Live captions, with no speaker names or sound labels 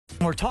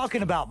We're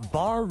talking about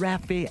Bar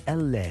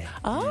Refaeli.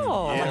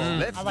 Oh.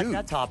 Yeah, I like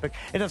that topic.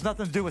 It has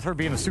nothing to do with her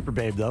being a super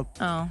babe, though.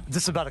 Oh.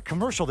 This is about a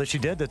commercial that she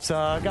did that's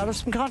got her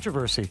some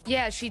controversy.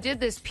 Yeah, she did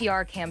this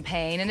PR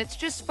campaign, and it's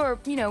just for,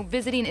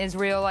 visiting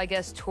Israel, I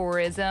guess,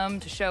 tourism,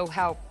 to show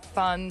how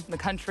fun the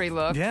country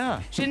looked.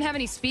 Yeah. She didn't have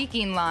any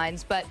speaking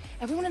lines, but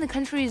everyone in the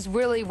country is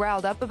really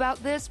riled up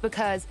about this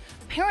because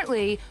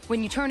apparently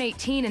when you turn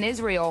 18 in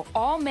Israel,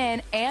 all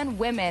men and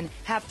women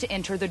have to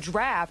enter the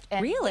draft,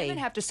 and Really? women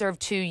have to serve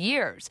 2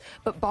 years.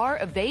 But Barr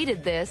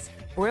evaded this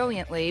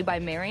brilliantly by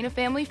marrying a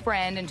family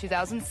friend in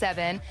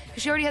 2007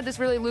 because she already had this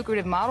really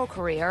lucrative model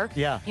career.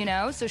 Yeah.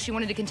 So she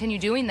wanted to continue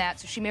doing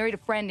that, so she married a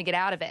friend to get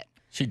out of it.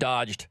 She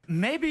dodged.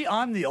 Maybe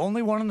I'm the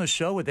only one on the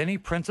show with any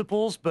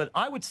principles, but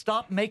I would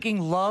stop making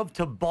love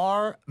to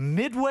Bar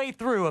midway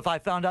through if I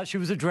found out she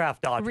was a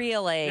draft dodger.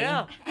 Really?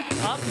 Yeah.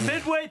 I'm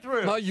midway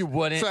through. No, you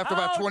wouldn't. So after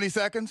about 20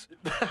 seconds?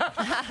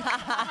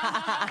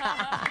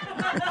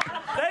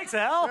 Thanks,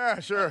 Al. Yeah,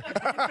 sure.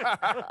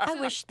 I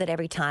wish that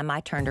every time I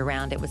turned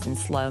around, it was in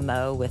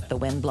slow-mo with the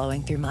wind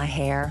blowing through my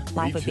hair.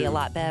 Life would be a too.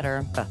 lot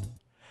better.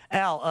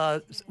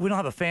 Al, we don't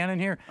have a fan in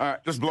here. All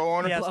right, just blow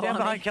on her. Yeah, Blow stand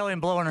on behind me. Kelly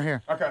and blow on her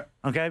hair. Okay.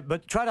 Okay,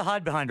 but try to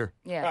hide behind her.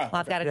 Yeah. Well,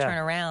 I've got to Yeah. turn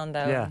around,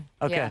 though. Yeah.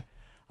 Okay. Yeah.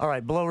 All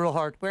right, blow real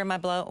hard. Where am I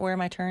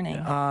turning?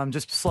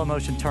 Just slow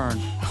motion turn.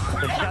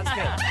 That's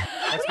good.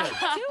 That's good.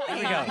 Here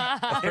we go.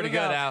 Pretty good,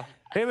 Al.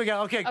 Here we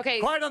go. Okay. Okay.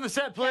 Quiet on the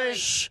set,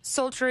 please.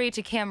 Sultry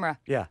to camera.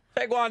 Yeah.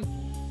 Take one.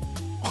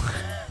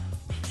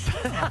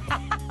 Stop!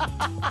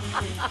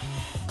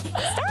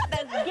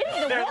 Give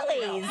me the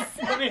willies.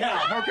 Let me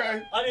help.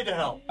 Okay. I need to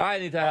help. I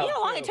need to help. You know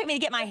how long it took me to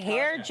get my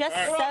hair just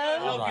so?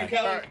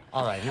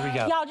 All right, here we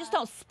go. Y'all just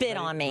don't spit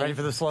on me. Ready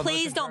for the slow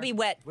Please motion don't turn? be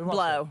wet We won't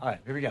blow. spit. All right,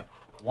 here we go.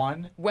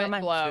 1,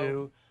 Wet blow.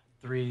 2,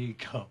 3,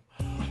 go.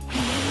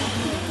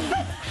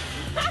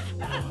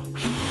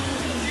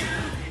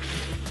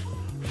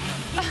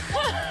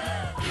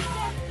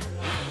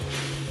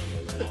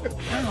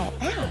 Ow,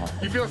 ow.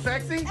 You feel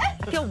sexy? I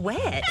feel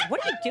wet. What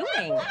are you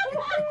doing?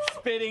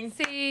 Spitting.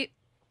 See,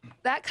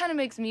 that kind of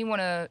makes me want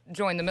to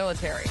join the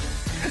military.